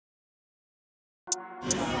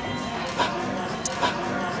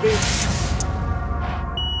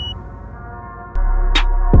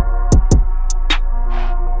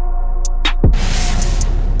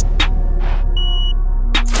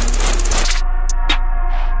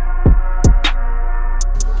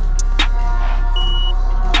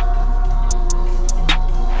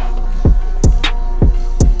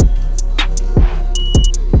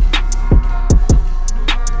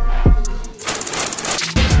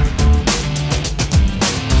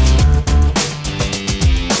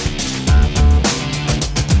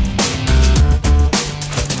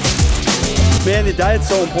Man, the diet's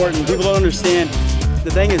so important. People don't understand.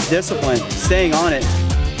 The thing is discipline, staying on it.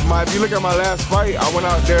 If you look at my last fight, I went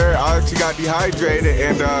out there, I actually got dehydrated,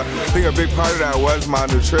 and I think a big part of that was my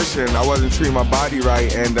nutrition. I wasn't treating my body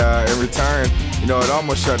right, and in return, you know, it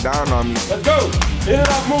almost shut down on me. Let's go! In and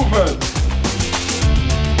out movement!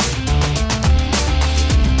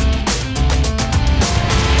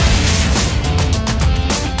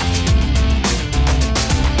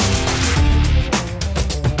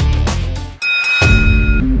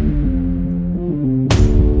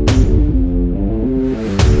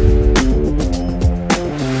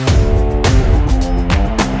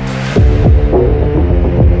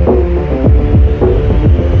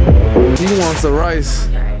 He wants the rice,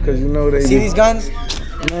 because you know they see these guns?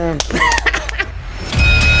 Man.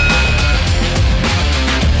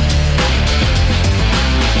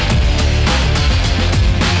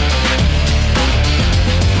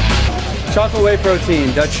 Chocolate whey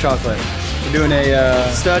protein, Dutch chocolate. We're doing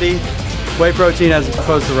a study, whey protein as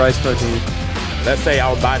opposed to rice protein. Let's say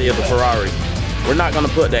our body is a Ferrari. We're not gonna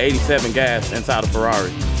put the 87 gas inside a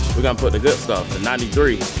Ferrari. We're gonna put the good stuff, the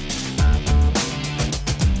 93.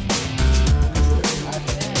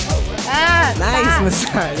 Nice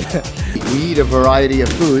massage. We eat a variety of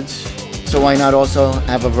foods, so why not also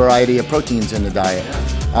have a variety of proteins in the diet?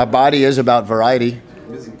 Our body is about variety.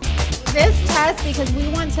 This test, because we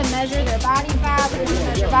want to measure their body fat, we want to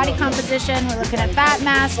measure body composition, we're looking at fat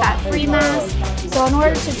mass, fat-free mass. So in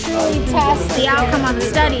order to truly test the outcome on the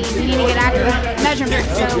study, we need to get accurate measurements.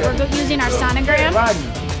 So we're using our sonogram.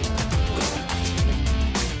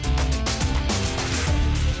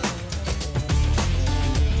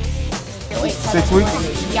 6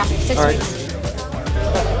 weeks? Yeah, 6 All right. weeks.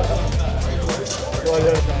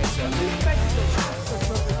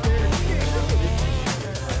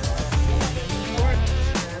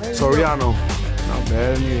 Soriano. Not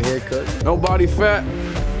bad, need a haircut. No body fat,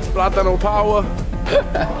 plátano power.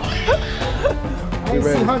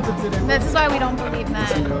 This is why we don't believe men.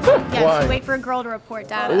 Yes, Why? wait for a girl to report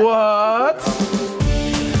data. What?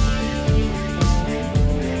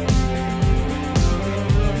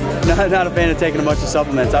 Not a fan of taking a bunch of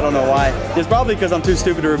supplements. I don't know why. It's probably because I'm too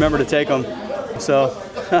stupid to remember to take them. So,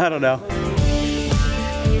 I don't know.